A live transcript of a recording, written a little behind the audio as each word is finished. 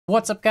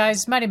What's up,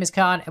 guys? My name is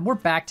Con, and we're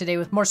back today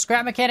with more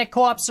Scrap Mechanic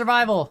Co-op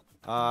Survival.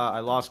 I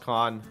lost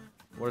Con.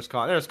 Where's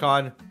Con? There's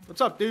Con.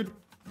 What's up, dude?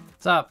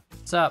 What's up?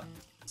 What's up?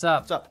 What's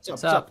up? What's up?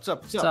 What's Sup? up? What's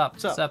up?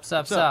 Sup? Sup?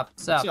 Sup?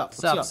 Sup? Sup?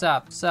 Sup?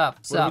 Sup? Sup? Sup?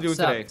 What are we doing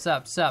today?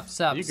 Sup? Sup?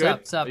 Sup? Are you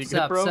good? Sup? Are you good,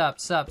 Sup? bro? Sup?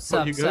 Sup? Are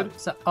Sup? you good?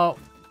 Sup? Oh,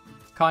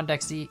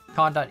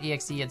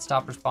 con.exe and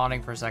stop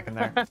responding for a second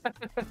there.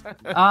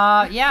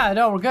 Yeah,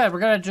 no, we're good. We're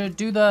gonna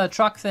do the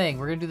truck thing.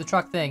 We're gonna do the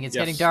truck thing. It's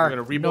Yes, getting dark. we're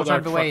gonna No rebuild time our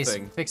to truck waste.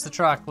 thing. Fix the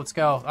truck. Let's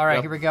go. All right,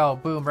 Yep. here we go.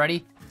 Boom.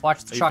 Ready?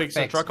 Watch the Are you truck fixing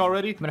the fix. truck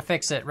already? I'm gonna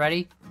fix it.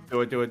 Ready?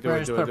 Do it, do it, do We're it, gonna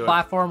just do put it, a do it.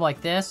 platform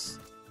like this.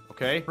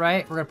 Okay.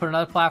 Right? We're gonna put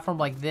another platform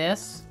like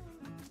this.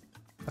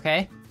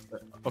 Okay.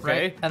 Okay.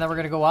 Right? And then we're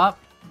gonna go up.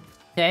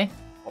 Okay.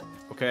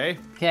 Okay.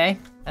 Okay.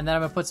 And then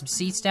I'm gonna put some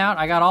seats down.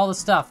 I got all the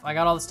stuff.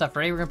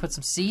 Ready? We're gonna put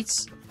some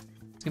seats.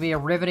 It's gonna be a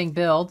riveting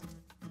build.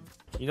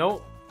 You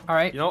know, All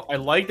right. I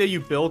like that you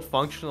build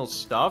functional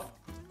stuff.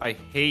 I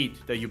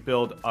hate that you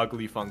build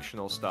ugly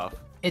functional stuff.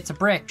 It's a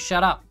brick.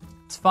 Shut up.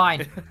 It's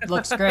fine. It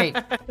looks great.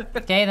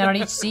 Okay. And then on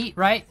each seat,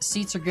 right?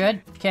 Seats are good.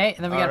 Okay.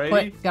 And then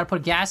we gotta put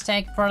a gas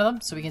tank in front of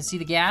them so we can see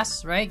the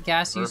gas, right?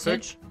 Gas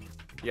usage.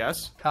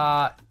 Yes.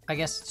 I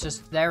guess it's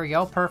just there we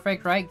go.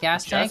 Perfect, right?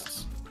 Gas tank.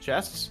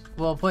 Chests.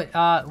 We'll put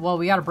well,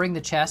 we gotta bring the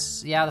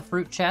chests. Yeah, the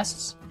fruit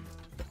chests.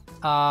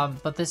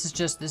 But this is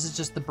just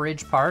the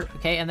bridge part.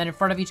 Okay, and then in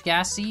front of each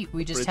gas seat,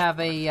 we just have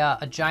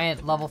a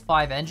giant level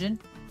 5 engine.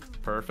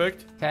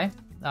 Perfect. Okay.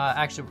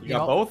 Actually, You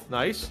got both.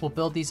 Nice. We'll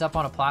build these up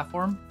on a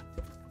platform.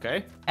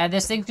 Okay. And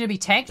this thing's gonna be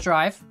tank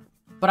drive.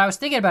 But I was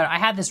thinking about it. I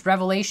had this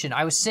revelation.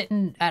 I was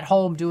sitting at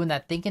home doing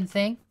that thinking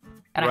thing,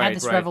 and I had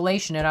this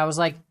revelation, and I was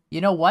like, you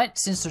know what?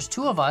 Since there's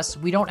two of us,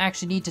 we don't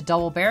actually need to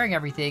double bearing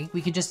everything.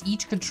 We can just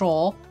each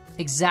control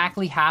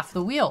exactly half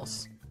the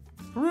wheels.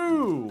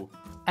 True.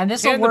 And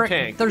this will work.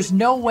 Tank. There's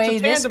no way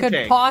this could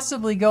tank.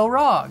 possibly go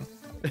wrong.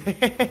 All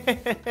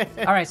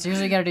right, so here's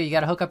what you gotta do. You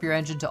gotta hook up your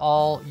engine to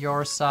all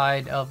your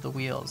side of the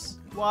wheels.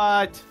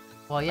 What?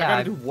 Well, yeah. I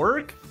gotta do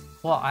work?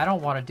 Well, I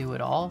don't want to do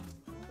it all.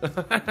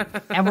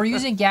 And we're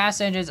using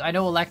gas engines. I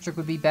know electric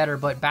would be better,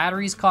 but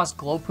batteries cost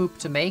glow poop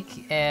to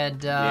make,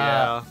 and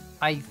Yeah.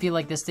 I feel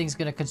like this thing's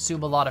gonna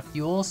consume a lot of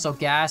fuel. So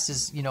gas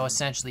is,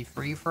 essentially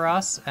free for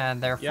us,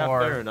 and Yeah,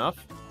 therefore fair enough.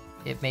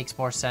 it makes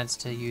more sense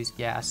to use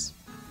gas.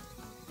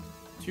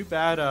 Too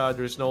bad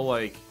there's no,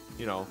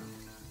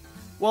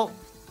 Well,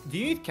 do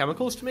you need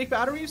chemicals to make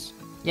batteries?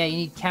 Yeah, you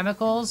need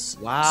chemicals,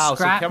 Wow,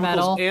 scrap so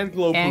chemicals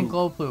metal, and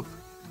glow poop. poop.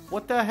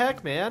 What the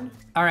heck, man?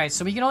 All right,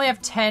 so we can only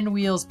have 10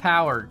 wheels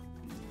powered.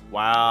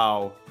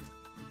 Wow.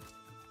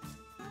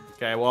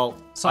 Okay, well,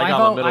 So I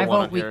got a middle I one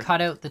vote on we here.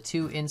 cut out the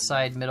two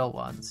inside middle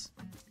ones.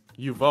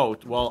 You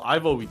vote. Well, I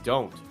vote we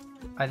don't.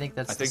 I think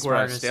that's I the think we're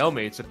at smartest.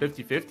 stalemate. It's a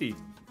 50-50.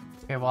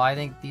 Okay, well, I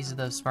think these are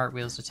the smart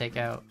wheels to take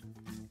out.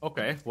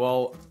 Okay,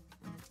 well,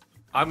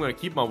 I'm gonna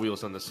keep my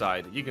wheels on the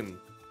side. You can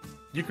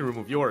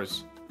remove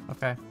yours.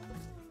 Okay.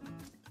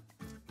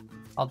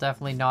 I'll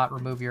definitely not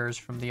remove yours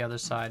from the other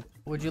side.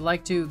 Would you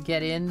like to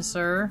get in,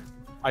 sir?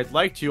 I'd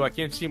like to. I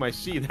can't see my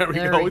seat. There we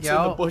There go. we It's in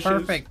the go. bushes.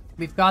 Perfect.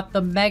 We've got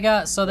the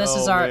mega. So this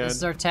is Oh, this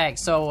is our tank.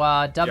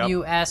 So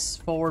WS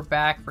forward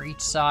back for each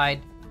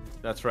side.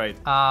 That's right.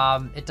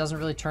 It doesn't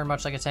really turn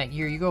much like a tank.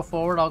 Here, you go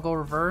forward. I'll go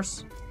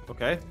reverse.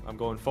 Okay, I'm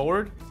going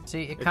forward.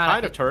 See, it It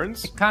kind of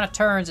turns. It kind of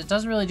turns. It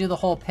doesn't really do the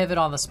whole pivot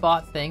on the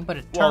spot thing, but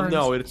it Well, turns.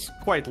 no, it's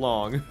quite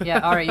long. Yeah.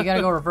 All right, you gotta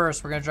go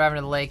reverse. We're gonna drive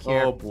into the lake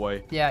here. Oh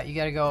boy. Yeah, you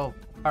gotta go.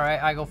 All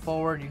right, I go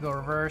forward. You go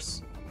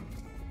reverse.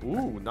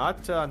 Ooh,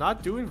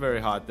 not doing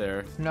very hot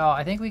there. No,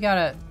 I think we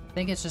gotta. I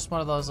think it's just one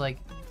of those like.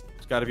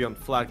 It's got to be on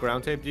flat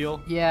ground tape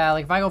deal. Yeah,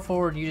 like if I go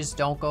forward, you just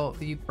don't go.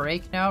 You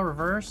brake now,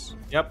 reverse.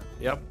 Yep.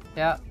 Yeah.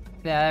 Yeah,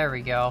 there we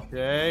go.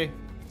 Okay.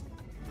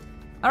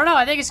 I don't know.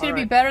 I think it's gonna be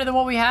Alright. better than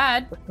what we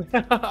had.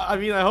 I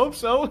mean, I hope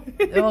so.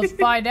 Let's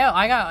find out.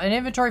 I got an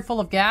inventory full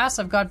of gas.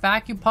 I've got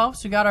vacuum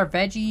pumps. We got our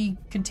veggie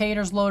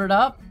containers loaded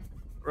up.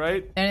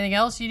 Right. Anything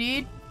else you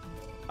need?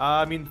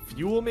 I mean,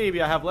 fuel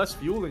maybe. I have less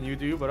fuel than you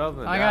do, but other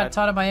than I got a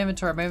ton of my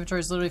inventory. My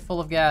inventory is literally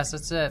full of gas.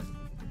 That's it.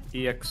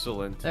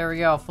 Excellent. There we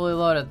go. Fully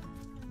loaded.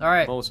 All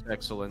right. Most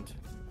excellent.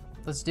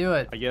 Let's do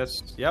it. I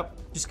guess. Yep.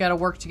 Just gotta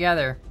work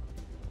together.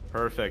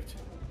 Perfect.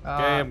 Okay,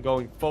 I'm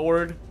going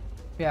forward.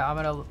 Yeah, I'm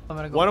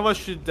gonna go. One of us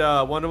should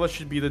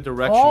be the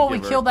direction. Oh, we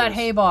giver killed of that this.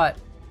 hay bot.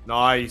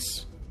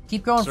 Nice.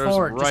 Keep going Serves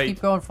forward. Just right.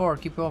 keep going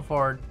forward. Keep going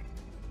forward.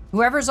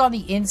 Whoever's on the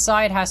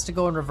inside has to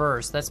go in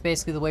reverse. That's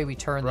basically the way we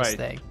turn this Right.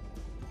 thing.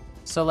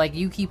 So, like,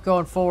 you keep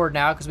going forward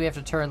now because we have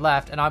to turn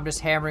left, and I'm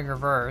just hammering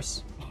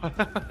reverse.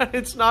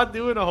 It's not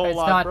doing a whole It's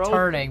lot, not bro.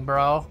 turning,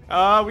 bro.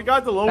 We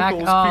got the locals Back. Oh,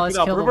 creeping let's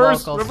up. kill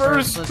Reverse, the locals.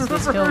 reverse, Let's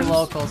reverse. kill the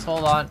locals.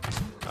 Hold on.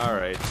 All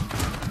right.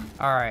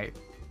 All right.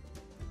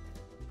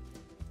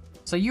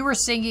 So you were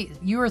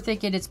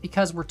thinking it's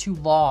because we're too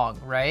long,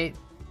 right?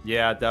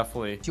 Yeah,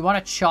 definitely. Do you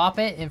want to chop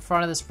it in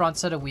front of this front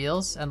set of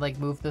wheels and like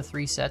move the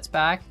 3 sets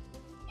back?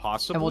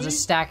 Possibly. And we'll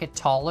just stack it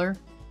taller?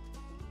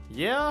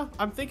 Yeah,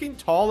 I'm thinking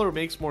taller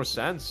makes more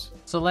sense.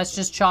 So let's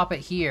just chop it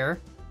here,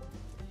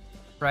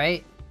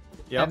 right?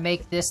 Yep. And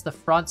make this the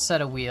front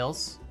set of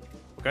wheels.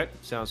 Okay,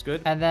 sounds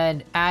good. And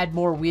then add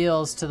more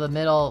wheels to the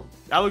middle.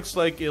 That looks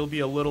like it'll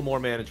be a little more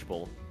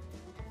manageable.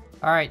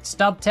 All right,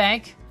 stub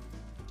tank.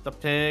 Stub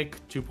tank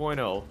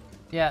 2.0.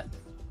 Yeah.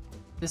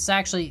 This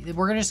actually,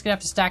 we're just gonna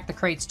have to stack the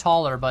crates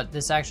taller, but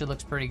this actually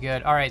looks pretty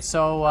good. All right,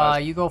 so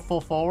you go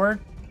full forward.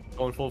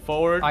 Going full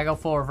forward. I go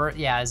full revert.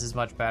 Yeah, this is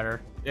much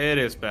better. It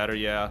is better,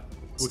 yeah.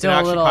 We Still can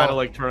actually little... kind of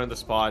like turn the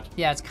spot.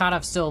 Yeah, it's kind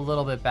of still a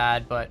little bit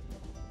bad, but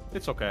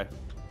it's okay.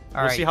 All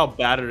we'll right. see how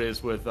bad it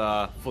is with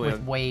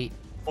weight.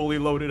 Fully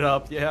loaded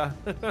up, yeah.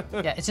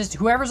 Yeah, it's just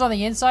whoever's on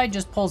the inside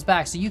just pulls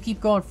back. So you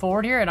keep going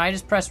forward here, and I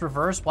just press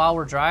reverse while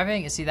we're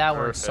driving. And see, that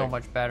works so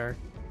much better.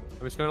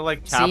 I'm just gonna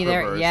like tap see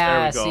there, reverse.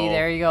 yeah. There we go. See,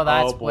 there you go.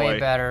 That's way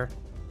better.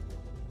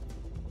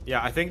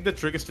 Yeah, I think the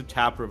trick is to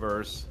tap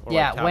reverse. Or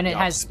yeah, like tap when it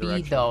has speed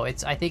direction. though,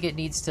 I think it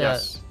needs to.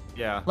 Yes.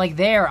 Yeah. Like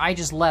there, I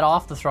just let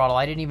off the throttle.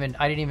 I didn't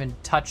even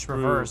touch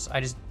reverse.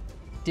 I just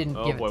didn't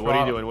give it throttle. What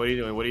are you doing? What are you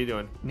doing? What are you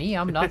doing? Me?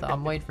 I'm nothing.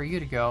 I'm waiting for you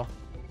to go.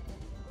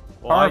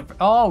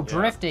 Well,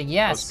 drifting.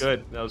 Yes. That was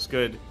good. That was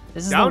good.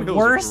 This is the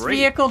worst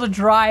vehicle to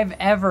drive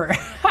ever.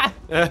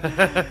 all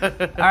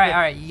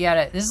right, you got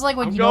it. This is like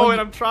when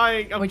I'm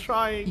trying. I'm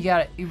trying. You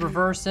got it. You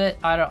reverse it.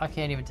 I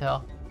can't even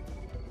tell.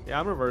 Yeah,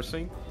 I'm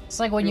reversing. It's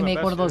like when you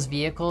make one of those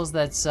vehicles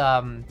that's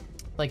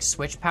like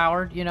switch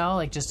powered, you know,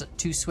 like just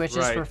 2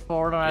 switches for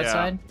forward on that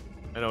side.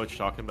 I know what you're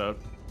talking about.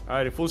 All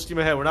right, full steam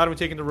ahead. We're not even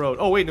taking the road.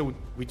 Oh wait, no,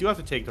 we do have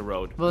to take the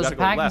road. Well, there's a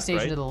packing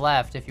station to the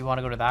left if you want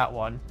to go to that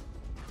one.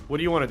 What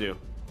do you want to do?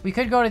 We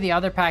could go to the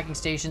other packing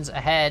stations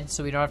ahead,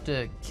 so we don't have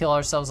to kill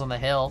ourselves on the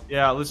hill.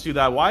 Yeah, let's do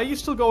that. Why are you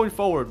still going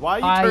forward? Why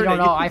are you turning? I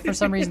don't know. I, for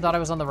some reason, thought I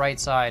was on the right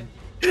side.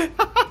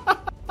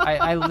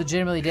 I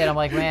legitimately did. I'm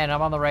like, man,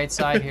 I'm on the right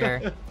side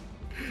here.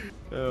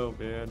 Oh,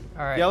 man.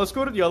 All right. Yeah, let's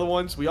go to the other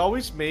ones. We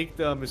always make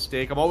the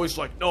mistake. I'm always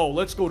like, no,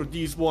 let's go to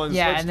these ones.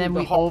 Yeah, let's and then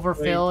we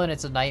overfill, and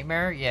it's a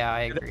nightmare. Yeah,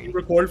 I agree. We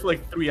record for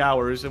like 3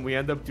 hours, and we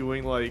end up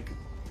doing like...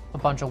 a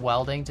bunch of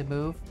welding to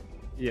move.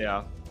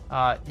 Yeah.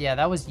 Yeah,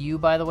 that was you,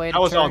 by the way.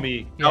 That was on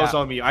me. That was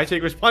on me. I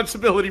take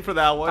responsibility for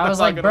that one. I was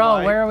like,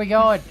 bro, where are we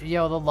going?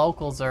 Yo, the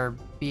locals are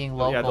being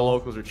local. Yeah, the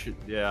locals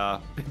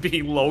are,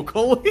 being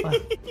local. I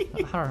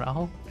don't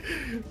know.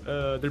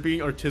 They're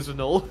being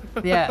artisanal.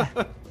 Yeah.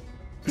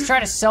 He's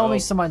trying to sell me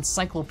some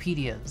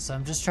encyclopedias.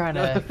 I'm just trying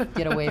to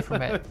get away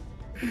from it.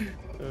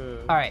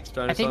 All right,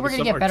 I think we're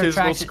gonna get better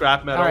traction.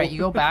 All right, you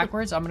go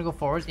backwards. I'm gonna go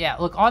forwards. Yeah,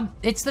 look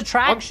it's the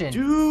traction,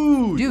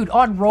 dude.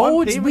 On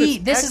roads,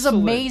 this is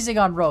amazing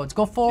on roads.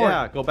 Go forward.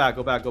 Yeah, go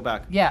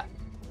back. Yeah,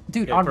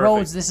 dude, on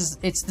roads,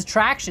 it's the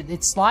traction.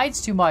 It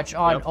slides too much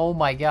on. Yep. Oh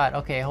my god.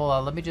 Okay, hold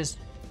on. Let me just.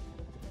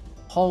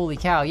 Holy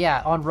cow!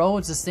 Yeah, on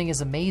roads, this thing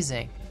is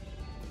amazing.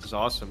 It's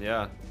awesome.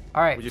 Yeah.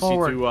 All right, we just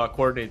forward. need to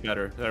coordinate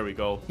better. There we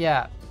go.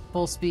 Yeah,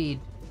 full speed.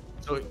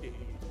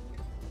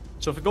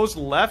 So if it goes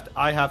left,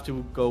 I have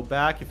to go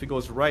back. If it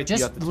goes right, you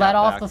have to just let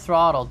off back. the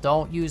throttle.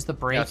 Don't use the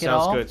brake at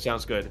all.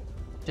 Sounds good.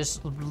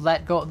 Just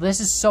let go. This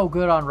is so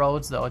good on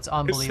roads, though. It's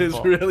unbelievable. This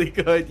is really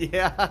good.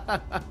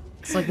 Yeah.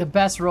 It's like the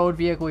best road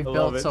vehicle we've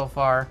built so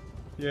far.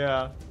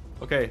 Yeah.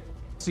 Okay.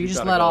 So you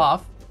just let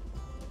off.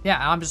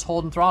 Yeah, I'm just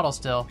holding throttle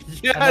still.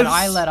 Yes. And then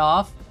I let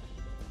off.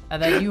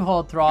 And then you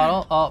hold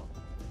throttle. Oh,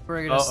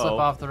 we're gonna slip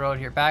off the road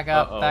here. Back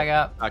up. Back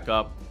up. Back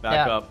up.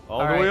 Back up. All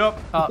the way up.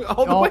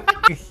 All the way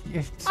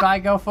up. Try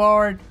go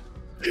forward.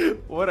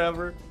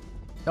 Whatever.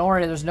 Don't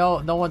worry, there's no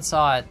one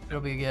saw it. It'll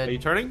be good. Are you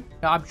turning?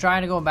 No, I'm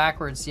trying to go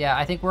backwards. Yeah,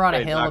 I think we're on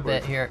a hill a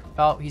bit here.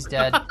 Oh, he's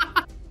dead.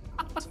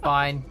 It's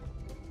fine.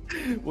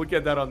 We'll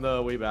get that on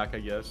the way back, I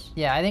guess.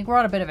 Yeah, I think we're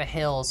on a bit of a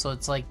hill, so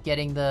it's like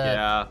getting the...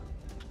 Yeah.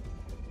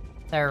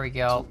 There we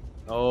go.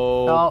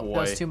 Oh, boy. That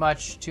was too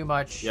much. Too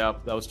much.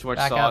 Yep, that was too much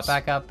sauce.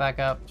 Back up. Back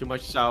up. Too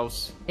much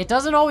sauce. It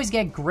doesn't always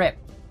get grip.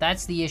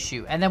 That's the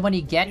issue. And then when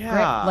you get grip,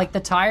 like the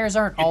tires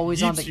aren't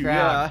always on the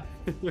ground.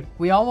 Yeah.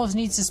 We almost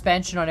need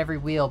suspension on every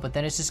wheel, but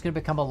then it's just going to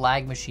become a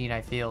lag machine,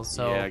 I feel.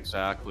 So yeah,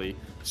 exactly.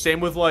 Same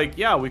with like,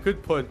 yeah, we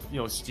could put,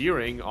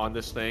 steering on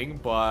this thing,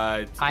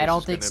 but I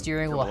don't think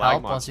steering will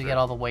help once we get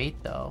all the weight,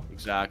 though.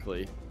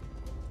 Exactly.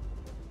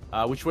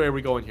 Which way are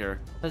we going here?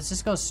 Let's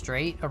just go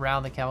straight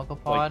around the chemical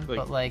pond,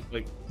 but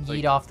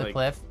yeet off the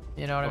cliff.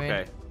 You know what I mean?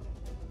 Okay.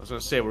 I was gonna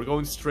say we're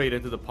going straight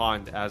into the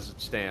pond as it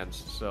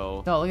stands.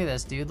 So. No, look at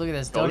this, dude. Look at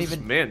this. Don't even. This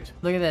is mint.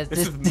 Look at this.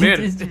 This is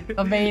mint. This is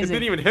amazing. It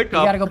didn't even hiccup.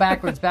 You gotta go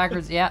backwards.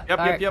 Yeah. Yep.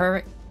 All right,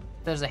 perfect.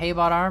 There's a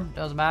hay-bot arm.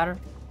 Doesn't matter.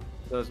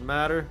 Doesn't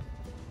matter.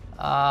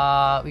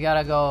 We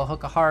gotta go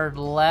hook a hard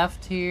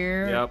left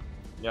here.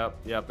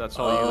 Yep. That's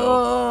all you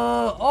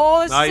know.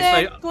 Oh,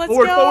 nice. sick. Let's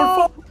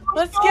go.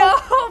 Let's go.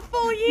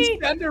 Full yeet.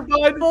 Sender,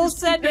 bud. Full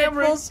sender.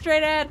 Full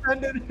straight ahead.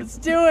 Let's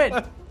do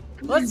it.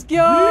 Let's go.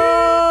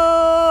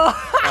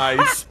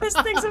 Nice. This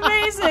thing's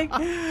amazing.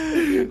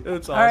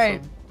 That's awesome. All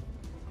right.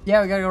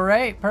 Yeah, we gotta go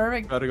right.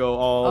 Perfect. Gotta go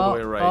all the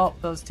way right. Oh,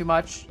 that was too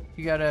much.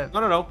 You gotta.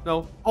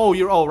 No. Oh,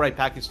 you're all right.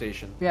 Packing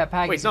station. Yeah,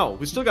 packing. Wait, no.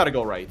 We still gotta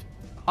go right.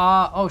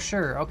 Oh,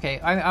 sure. Okay.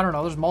 I don't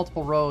know. There's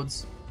multiple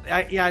roads.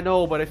 Yeah, I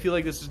know, but I feel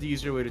like this is the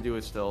easier way to do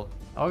it still.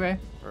 Okay.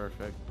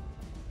 Perfect.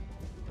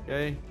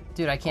 Okay.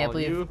 Dude, I can't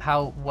believe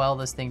how well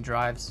this thing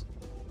drives.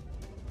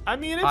 I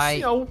mean,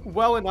 it's,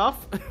 well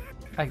enough.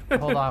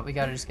 Hold on, we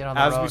gotta just get on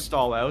the As road. we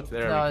stall out,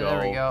 there we go.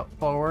 There we go.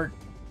 Forward,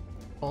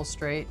 full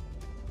straight.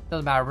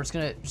 Doesn't matter. We're just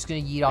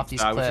gonna yeet off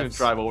these cliffs. We're just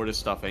gonna drive over this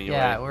stuff anyway.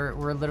 Yeah,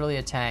 we're literally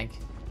a tank.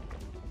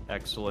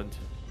 Excellent.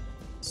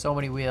 So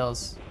many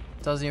wheels.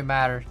 Doesn't even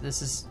matter.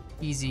 This is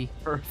easy.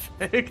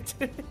 Perfect.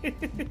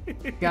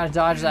 Gotta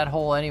dodge that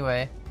hole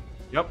anyway.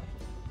 Yep.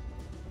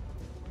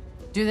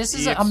 Dude, this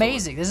is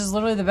amazing. This is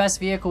literally the best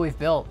vehicle we've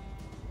built.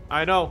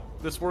 I know.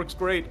 This works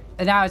great.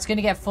 And now it's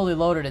gonna get fully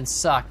loaded and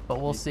suck,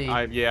 but we'll see.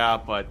 Yeah,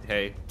 but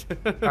hey.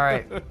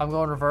 Alright, I'm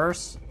going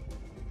reverse.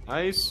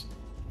 Nice.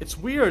 It's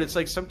weird. It's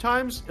like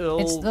sometimes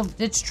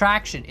it's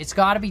traction. It's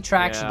gotta be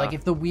traction. Yeah. Like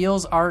if the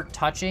wheels aren't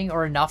touching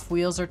or enough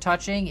wheels are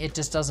touching, it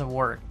just doesn't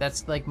work.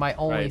 That's like my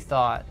only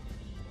thought.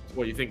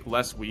 What, you think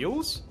less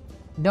wheels?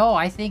 No,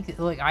 I think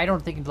I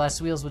don't think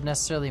less wheels would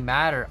necessarily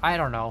matter. I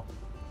don't know.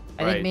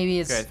 I think maybe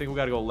it's... Okay, I think we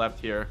gotta go left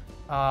here.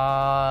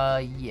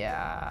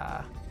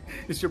 Yeah.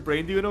 Is your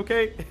brain doing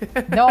okay?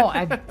 No,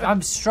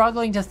 I'm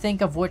struggling to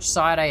think of which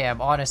side I am,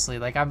 honestly.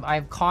 Like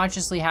I'm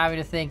consciously having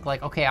to think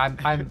like, okay,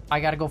 I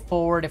gotta go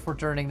forward if we're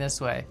turning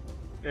this way.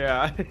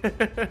 Yeah.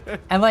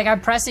 And like I'm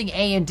pressing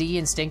A and D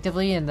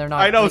instinctively and they're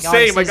not. I know, like,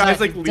 same. My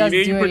guy's like leaning,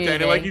 pretending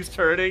anything. like he's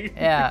turning.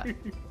 Yeah.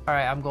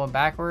 Alright, I'm going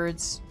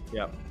backwards.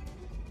 Yep.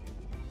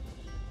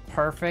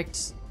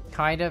 Perfect.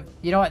 Kind of.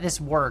 You know what?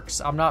 This works.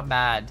 I'm not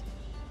mad.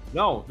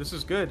 No, this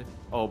is good.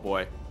 Oh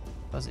boy.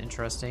 That was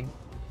interesting.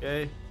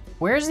 Okay.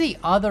 Where's the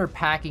other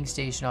packing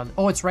station on?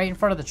 Oh, it's right in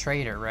front of the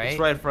trader, right? It's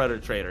right in front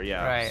of the trader,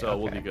 yeah. Right, so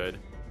we'll be good.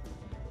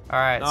 All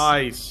right.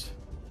 Nice.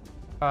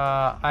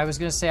 I was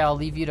gonna say I'll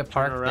leave you to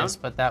park this,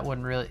 but that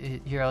wouldn't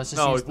really. Here, let's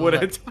just. No, use it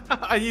wouldn't.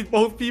 I need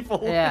both people.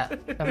 Yeah,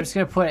 I'm just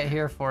gonna put it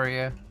here for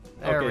you.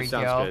 There we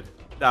sounds go. Good.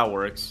 That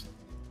works.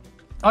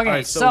 Okay, all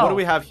right, so what do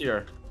we have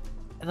here?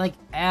 Like, Is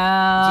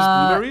this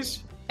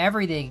blueberries?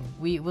 Everything.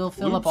 We'll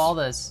fill up all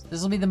this.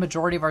 This will be the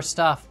majority of our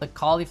stuff. The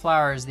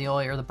cauliflower is the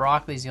only, or the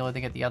broccoli is the only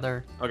thing at the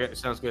other. Okay,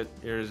 sounds good.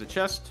 Here's a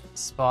chest.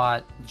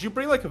 Spot. Did you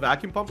bring like a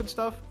vacuum pump and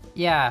stuff?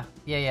 Yeah.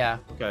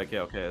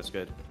 Okay, that's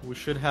good. We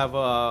should have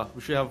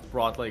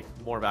brought like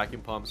more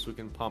vacuum pumps so we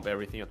can pump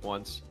everything at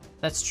once.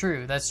 That's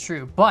true.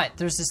 But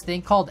there's this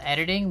thing called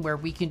editing where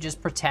we can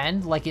just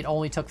pretend like it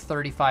only took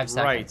 35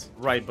 seconds.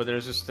 Right. But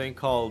there's this thing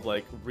called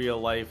like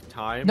real life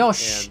time. No,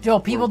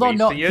 people don't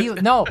know.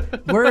 No,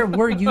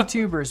 we're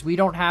YouTubers. We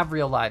don't have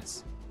real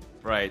lives.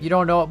 Right. You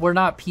don't know. We're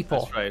not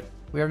people. That's right.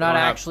 We're not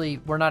actually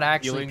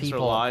feelings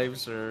people. Or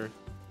lives or.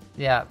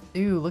 Yeah.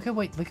 Ew, look at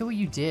what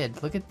you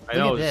did. Look at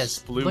this.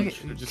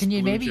 Splooge. Can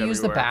you maybe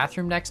use the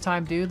bathroom next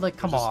time, dude? Like,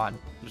 come on.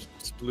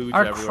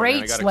 Our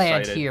crates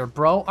land here,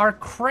 bro. Our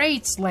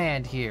crates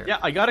land here. Yeah,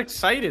 I got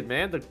excited,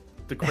 man.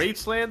 The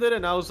crates landed,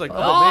 and I was like,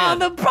 oh man.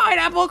 the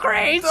pineapple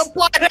crates! The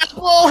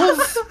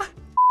pineapples!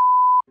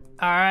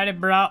 Alrighty,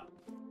 bro.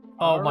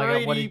 Oh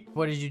my god,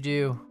 what did you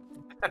do?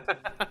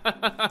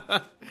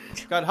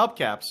 Got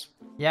hubcaps.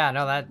 Yeah,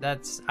 no,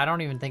 that's. I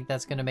don't even think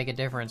that's gonna make a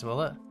difference,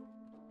 will it?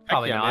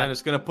 Probably not. Man.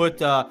 It's gonna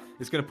put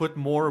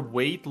more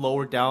weight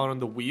lower down on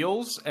the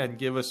wheels and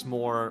give us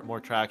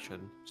more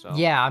traction. So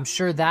yeah, I'm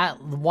sure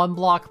that 1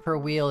 block per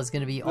wheel is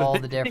gonna be all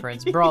the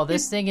difference, bro.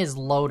 This thing is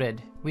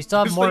loaded. We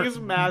still have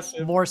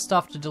more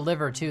stuff to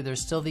deliver too.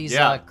 There's still these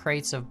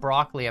crates of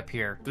broccoli up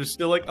here. There's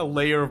still like a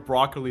layer of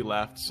broccoli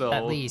left. So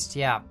at least,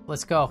 yeah.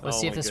 Let's go. Let's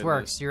see if this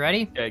works. You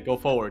ready? Okay, go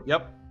forward.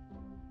 Yep.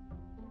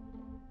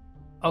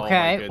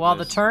 Okay, well,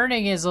 the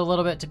turning is a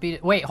little bit to be...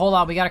 Wait, hold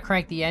on. We got to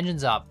crank the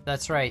engines up.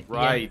 That's right.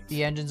 Right.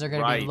 The engines are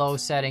going to be low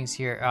settings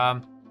here.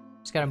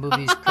 Just got to move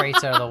these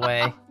crates out of the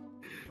way.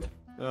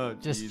 Oh,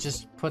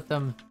 just put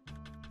them...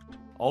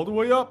 All the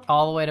way up?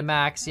 All the way to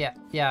max.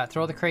 Yeah.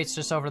 Throw the crates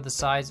just over the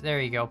sides.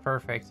 There you go.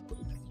 Perfect.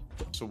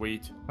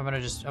 Sweet. I'm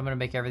gonna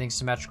make everything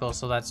symmetrical,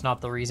 so that's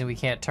not the reason we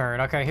can't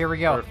turn. Okay, here we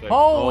go. Perfect.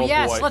 Oh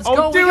yes, boy. Let's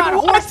go. Dude, we got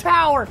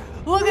horsepower.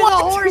 Look at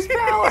the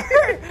horsepower.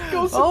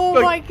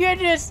 Oh my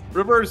goodness.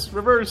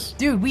 Reverse.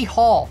 Dude, we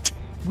haul.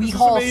 We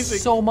haul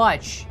so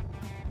much.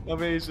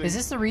 Amazing. Is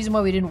this the reason why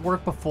we didn't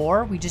work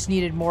before? We just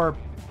needed more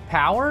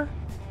power?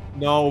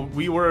 No,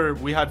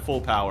 we had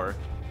full power.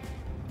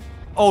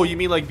 Oh, you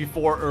mean like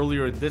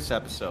earlier in this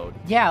episode?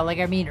 Yeah, like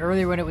I mean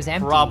earlier when it was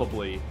empty.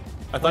 Probably.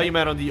 I thought you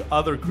meant on the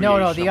other creation.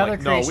 No, the other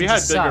creation. No, we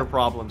had bigger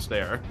problems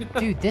there.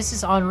 Dude, this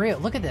is unreal.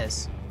 Look at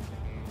this.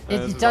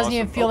 It doesn't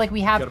even feel like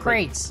we have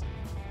crates.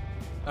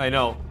 I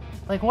know.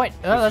 Like what?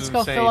 Oh, let's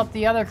go fill up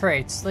the other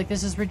crates. Like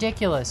this is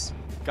ridiculous.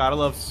 Gotta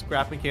love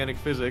scrap mechanic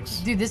physics.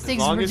 Dude, this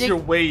thing's ridiculous. As long as your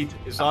weight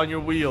is on your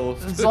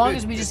wheels. As long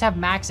as we just have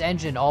max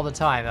engine all the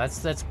time.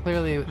 That's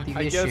clearly the issue.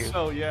 I guess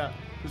so, yeah.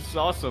 This is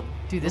awesome.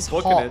 Dude, this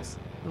hauls.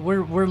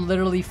 We're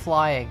literally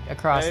flying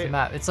across the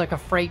map. It's like a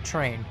freight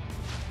train.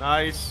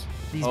 Nice.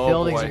 These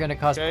buildings are gonna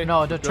cost. Okay.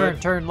 No,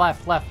 turn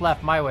left,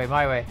 my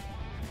way.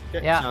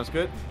 Okay, yeah. Sounds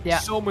good. Yeah.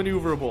 So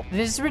maneuverable.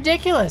 This is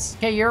ridiculous.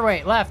 Okay, your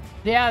way, left.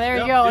 Yeah, there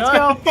you go. Let's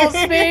go. Full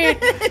speed.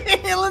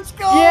 Let's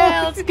go.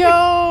 Yeah, let's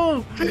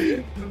go.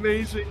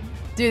 Amazing.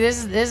 Dude,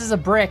 this is a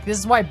brick. This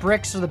is why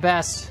bricks are the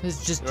best.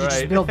 It's just you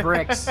just build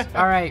bricks.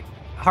 All right,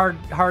 hard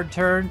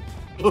turn.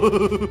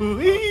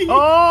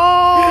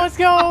 Oh, let's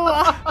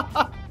go.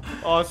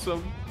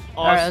 Awesome.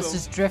 All right, let's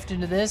just drift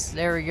into this.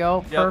 There we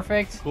go. Yep.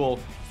 Perfect. Cool.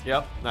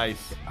 Yep.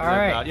 Nice. All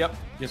right. Yep.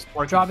 Just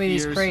drop me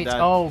these crates.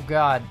 Oh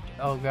god.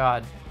 Oh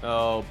god.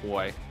 Oh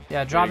boy.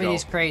 Yeah, drop me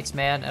these crates,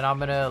 man, and I'm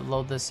gonna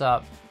load this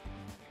up.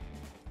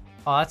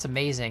 Oh, that's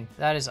amazing.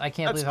 That is. I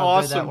can't believe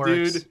how good that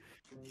works. Dude.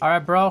 All right,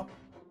 bro.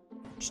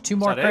 Just two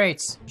more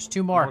crates. There's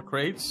two more. More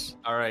crates.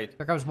 All right.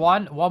 There comes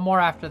one. One more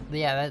after.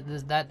 Yeah,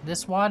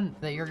 this one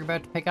that you're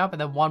about to pick up,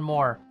 and then one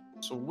more.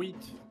 Sweet.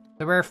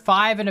 So we're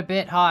 5 and a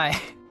bit high.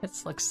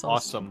 This looks so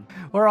awesome.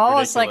 We're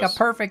almost like a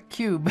perfect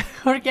cube.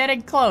 We're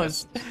getting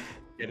close.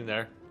 Getting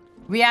there.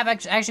 We have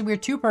actually we're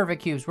 2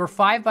 perfect cubes. We're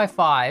 5 by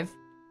 5.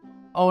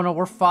 Oh no,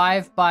 we're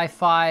 5 by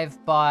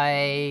 5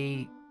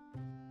 by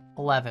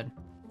 11.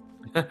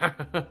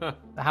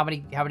 How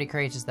many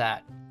crates is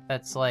that?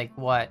 That's like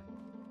what?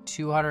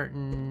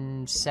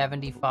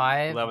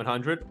 275?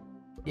 1100?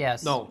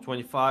 Yes. No,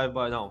 25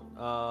 by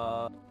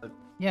no.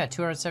 Yeah,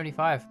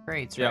 275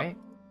 crates, right?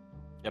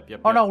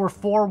 Yep. Oh no, we're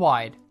 4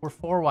 wide. We're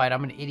 4 wide.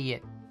 I'm an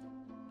idiot.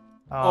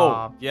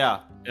 Oh, yeah.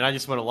 And I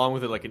just went along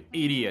with it like an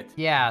idiot.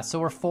 Yeah, so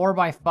we're 4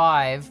 by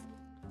 5.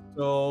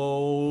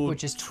 So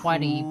which is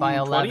 20 by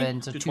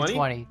 11, so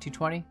 220.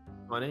 220?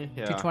 20,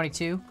 yeah.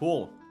 222?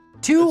 Cool.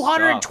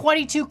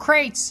 222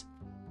 crates!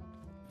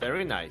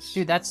 Very nice.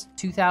 Dude, that's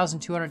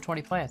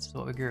 2,220 plants is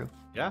what we grew.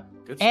 Yeah,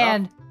 good stuff.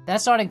 And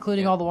that's not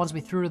including all the ones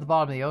we threw to the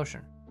bottom of the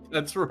ocean.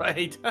 That's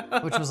right.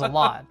 Which was a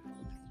lot.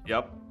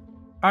 Yep.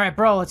 All right,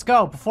 bro, let's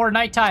go before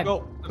nighttime.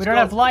 We don't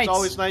have lights. It's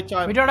always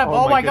nighttime. We don't have.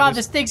 Oh my god,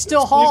 this thing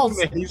still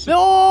hauls.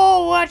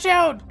 No, watch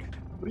out.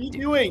 What are you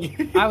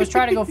doing? I was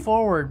trying to go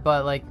forward,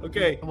 but like.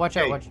 Okay. Watch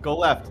out. Go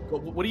left.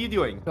 What are you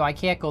doing? No, I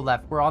can't go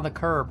left. We're on the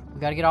curb.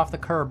 We gotta get off the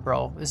curb,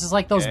 bro. This is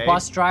like those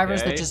bus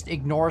drivers that just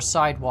ignore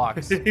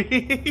sidewalks.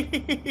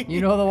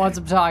 You know the ones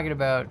I'm talking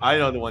about. I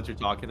know the ones you're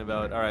talking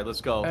about. All right,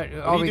 let's go.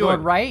 Are we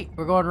going right?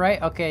 We're going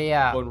right? Okay,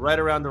 yeah. Going right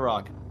around the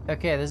rock.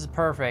 Okay, this is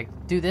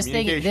perfect. Dude, this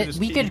thing,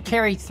 we could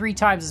carry 3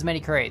 times as many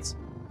crates.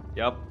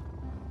 Yep.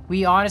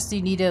 We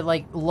honestly need to,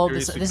 like, load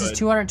this. This is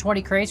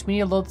 220 crates. We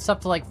need to load this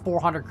up to, like,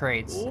 400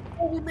 crates. Oh,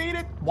 we made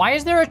it. Why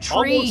is there a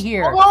tree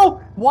here? Oh,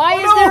 no. Why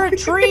is there a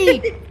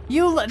tree?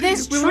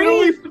 This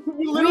tree.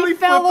 We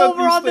fell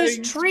over on this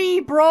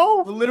tree,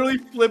 bro. We literally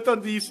flipped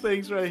on these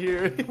things right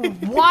here.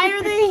 Why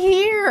are they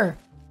here?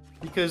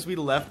 Because we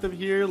left them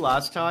here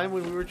last time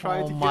when we were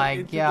trying to get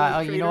into the god.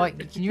 Oh, you know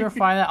what? Can you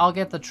refine that? I'll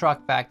get the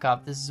truck back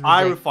up. This is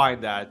ridiculous. I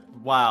refined that.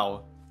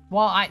 Wow.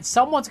 Well,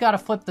 someone's got to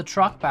flip the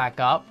truck back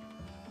up.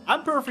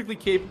 I'm perfectly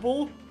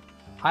capable.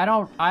 I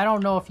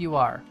don't know if you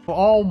are.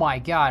 Oh my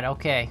god.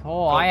 Okay.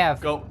 Oh, I have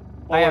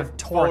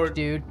torque, forward.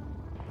 Dude.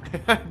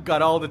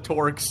 Got all the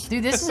torques.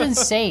 Dude, this is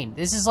insane.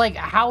 This is like,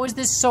 how is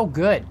this so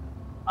good?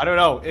 I don't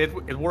know.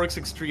 It works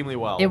extremely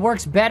well. It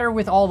works better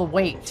with all the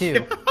weight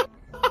too.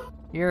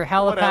 Your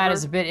helipad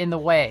is a bit in the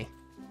way.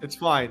 It's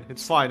fine.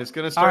 It's fine. It's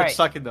gonna start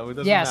sucking though. It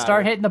doesn't matter.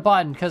 Start hitting the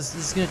button because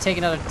this is gonna take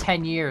another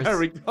 10 years. There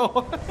we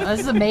go. This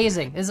is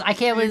amazing. I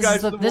can't believe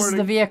this is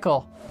the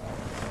vehicle.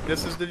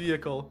 This is the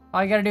vehicle.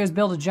 All you gotta do is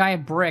build a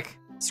giant brick.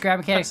 Scrap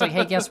Mechanic's like,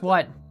 hey, guess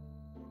what?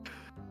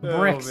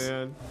 Bricks. Oh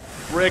man,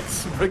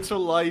 bricks. Bricks are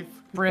life.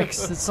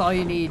 Bricks. That's all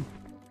you need.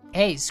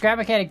 Hey, Scrap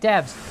Mechanic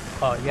Debs.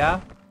 Oh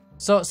yeah.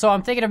 So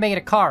I'm thinking of making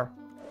a car.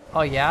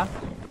 Oh yeah.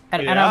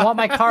 And I want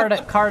my car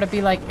to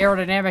be like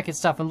aerodynamic and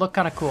stuff and look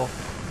kind of cool.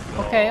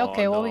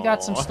 Okay, well, we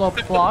got some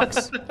sloped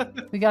blocks.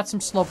 We got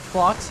some sloped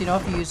blocks. You know,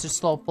 if you use the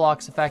sloped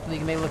blocks effectively, you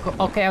can make it look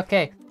cool.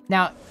 Okay.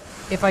 Now,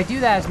 if I do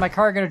that, is my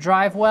car going to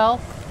drive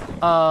well?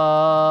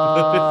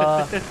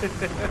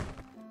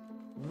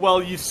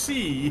 Well, you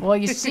see.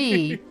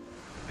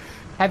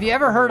 Have you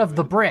ever heard of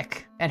the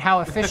brick and how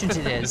efficient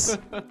it is?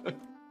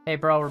 Hey,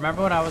 bro,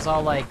 remember when I was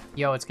all like,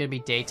 yo, it's going to be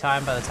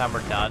daytime by the time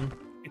we're done?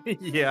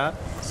 Yeah.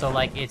 So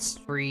like it's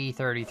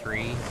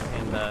 3:33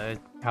 and it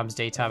comes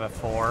daytime at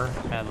 4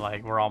 and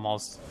like we're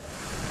almost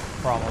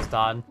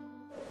done.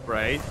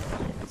 Right.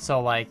 So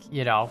like,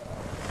 you know.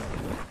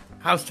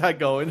 How's that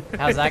going?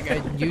 How's that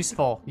going?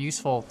 Useful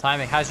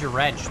timing. How's your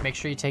wrench? Make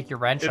sure you take your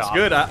wrench off. It's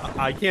good.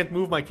 I can't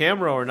move my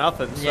camera or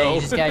nothing. So. Yeah,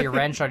 you just got your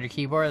wrench on your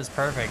keyboard. That's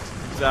perfect.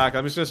 Exactly.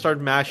 I'm just gonna start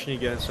mashing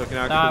again so I can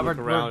actually look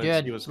around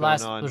and see what's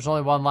going on. There's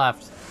only one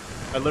left.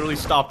 I literally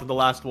stopped at the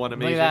last one.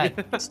 Amazing. Look at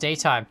that. It's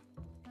daytime.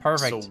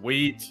 Perfect.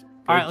 Sweet.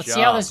 All right, let's see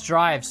how this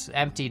drives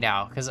empty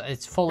now, because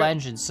it's full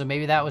engine, so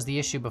maybe that was the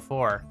issue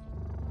before.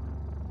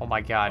 Oh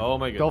my god. Oh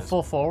my goodness. Go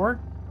full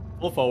forward?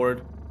 Full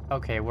forward.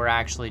 Okay, we're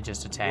actually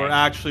just a tank. We're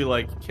actually,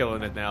 like,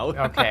 killing it now.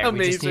 Okay,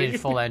 we just needed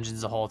full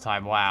engines the whole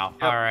time. Wow.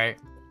 Yep. All right.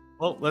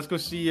 Well, let's go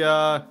see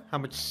how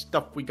much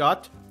stuff we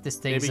got. This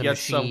thing's maybe a get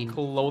some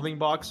clothing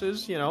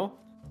boxes, you know?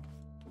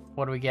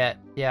 What do we get?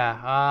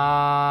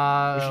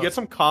 Yeah, we should get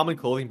some common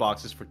clothing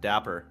boxes for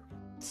Dapper.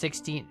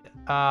 16...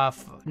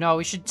 no,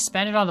 we should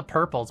spend it on the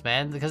purples,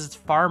 man, because it's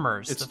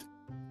farmers.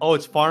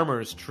 It's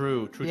farmers.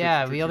 True.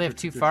 Yeah, we only have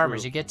 2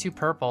 farmers. You get 2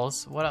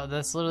 purples. What else?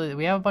 That's literally...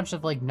 We have a bunch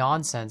of, like,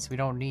 nonsense we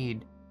don't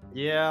need.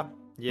 Yeah,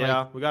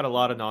 like, we got a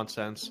lot of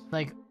nonsense.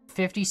 Like,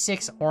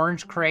 56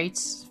 orange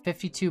crates,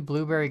 52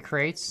 blueberry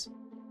crates.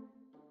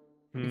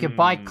 We could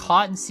buy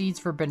cotton seeds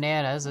for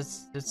bananas.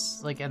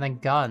 It's like, and then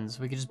guns.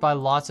 We could just buy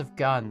lots of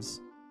guns.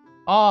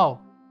 Oh,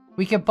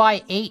 we could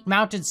buy 8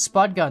 mounted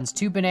spud guns,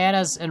 2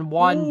 bananas and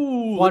one.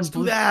 Ooh, one let's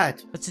do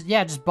that.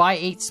 Yeah, just buy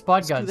 8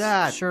 spud guns. Do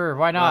that. Sure,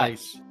 why not?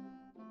 Nice.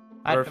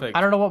 Perfect.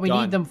 I don't know what we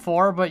Done. need them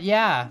for, but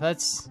yeah,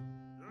 that's.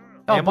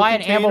 Oh, Ammo buy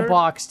an ammo container?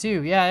 box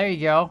too. Yeah, there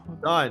you go.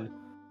 Done.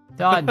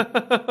 Done.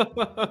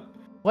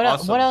 What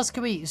Awesome. what else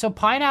could we? So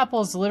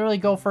pineapples literally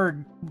go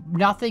for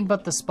nothing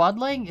but the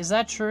spudling. Is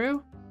that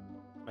true?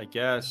 I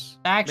guess.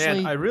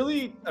 Actually, Man, I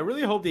really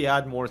hope they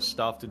add more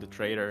stuff to the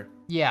trader.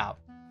 Yeah.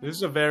 This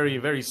is a very,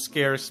 very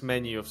scarce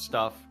menu of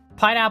stuff.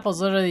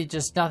 Pineapples literally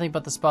just nothing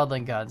but the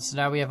spudling guns. So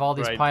now we have all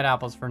these Right.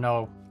 pineapples for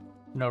no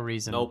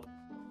reason. Nope.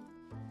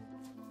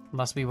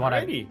 Unless we want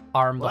to Alrighty.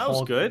 arm Well, that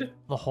was good.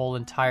 the whole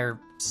entire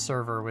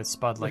server with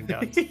spudling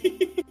guns.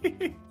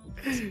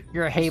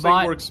 You're a This thing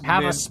haybot. works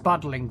Have a mint.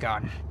 spudling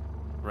gun.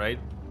 Right?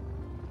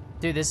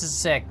 Dude, this is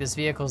sick. This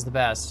vehicle's the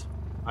best.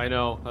 I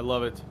know. I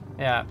love it.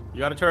 Yeah. You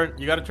gotta turn.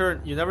 You gotta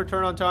turn. You never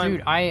turn on time.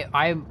 Dude,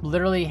 I'm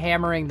literally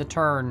hammering the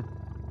turn,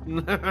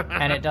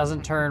 and it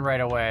doesn't turn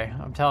right away.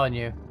 I'm telling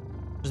you.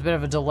 There's a bit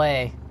of a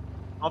delay.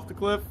 Off the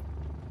cliff.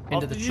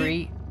 Into off the jeep,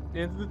 tree.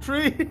 Into the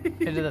tree.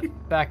 Into the...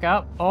 Back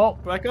up. Oh.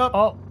 Back up.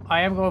 Oh,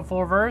 I am going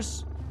full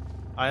reverse.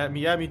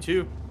 Yeah, me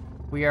too.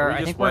 We are... we I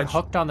just think we're wedged?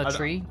 hooked on the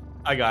tree.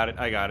 I got it.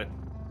 I got it.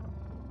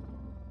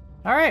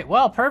 Alright,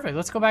 well, perfect.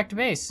 Let's go back to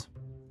base.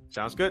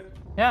 Sounds good.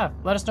 Yeah,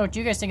 let us know what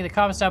you guys think in the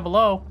comments down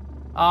below.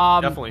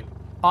 Definitely.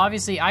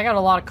 Obviously, I got a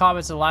lot of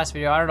comments in the last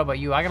video. I don't know about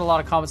you. I got a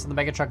lot of comments in the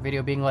Mega Truck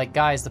video being like,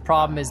 guys, the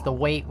problem is the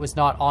weight was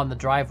not on the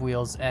drive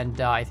wheels,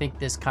 and I think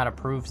this kind of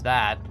proves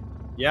that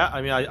Yeah,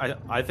 I mean,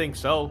 I think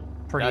so.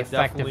 pretty That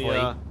effectively.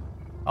 definitely,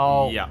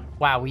 Oh, yeah.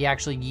 wow, we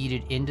actually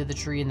yeeted into the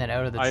tree and then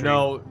out of the tree. I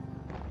know.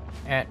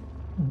 And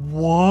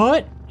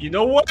what? You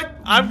know what?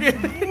 I'm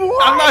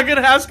not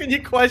gonna ask any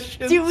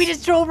questions. Dude, we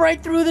just drove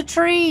right through the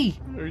tree.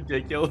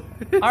 Ridiculous.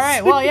 All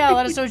right, well, yeah,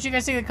 let us know what you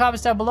guys think in the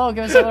comments down below.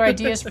 Give us other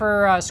ideas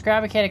for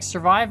Scrap Mechanics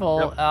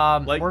Survival.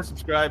 Yep. Like,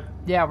 subscribe.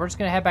 Yeah, we're just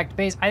going to head back to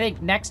base. I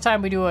think next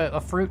time we do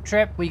a fruit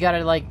trip, we got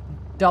to, like,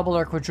 double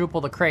or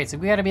quadruple the crates.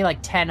 We got to be, like,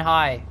 10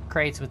 high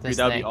crates with this Dude,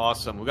 that'd thing. be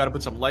awesome. We gotta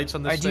put some lights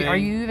on this thing. Are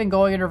you even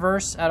going in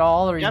reverse at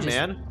all? Or Yeah, you just...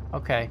 man.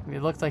 Okay,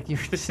 it looked like you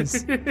were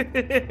just...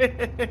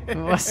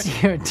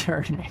 What's you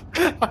turning?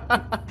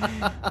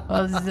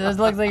 Well, it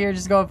looked like you're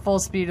just going full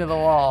speed to the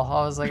wall.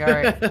 I was like, all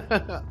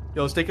right.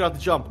 Yo, let's take it out the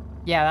jump.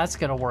 Yeah, that's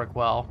gonna work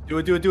well. Do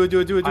it.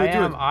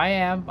 I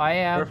am.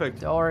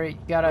 Perfect. Don't worry, you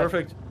gotta...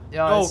 Perfect.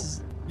 Yo, Go. this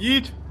is...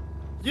 Yeet.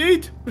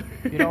 Yeet.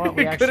 You know what?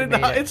 We actually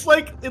made it. It's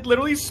like, it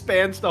literally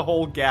spans the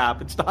whole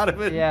gap. It's not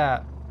even...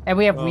 Yeah. And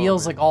we have Oh,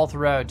 wheels, man. like, all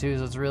throughout, too,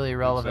 so it's really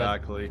irrelevant.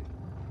 Exactly.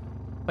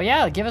 But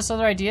yeah, give us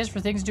other ideas for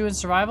things to do in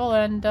survival,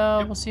 and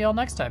we'll see y'all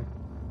next time.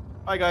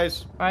 Bye,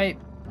 guys. Bye.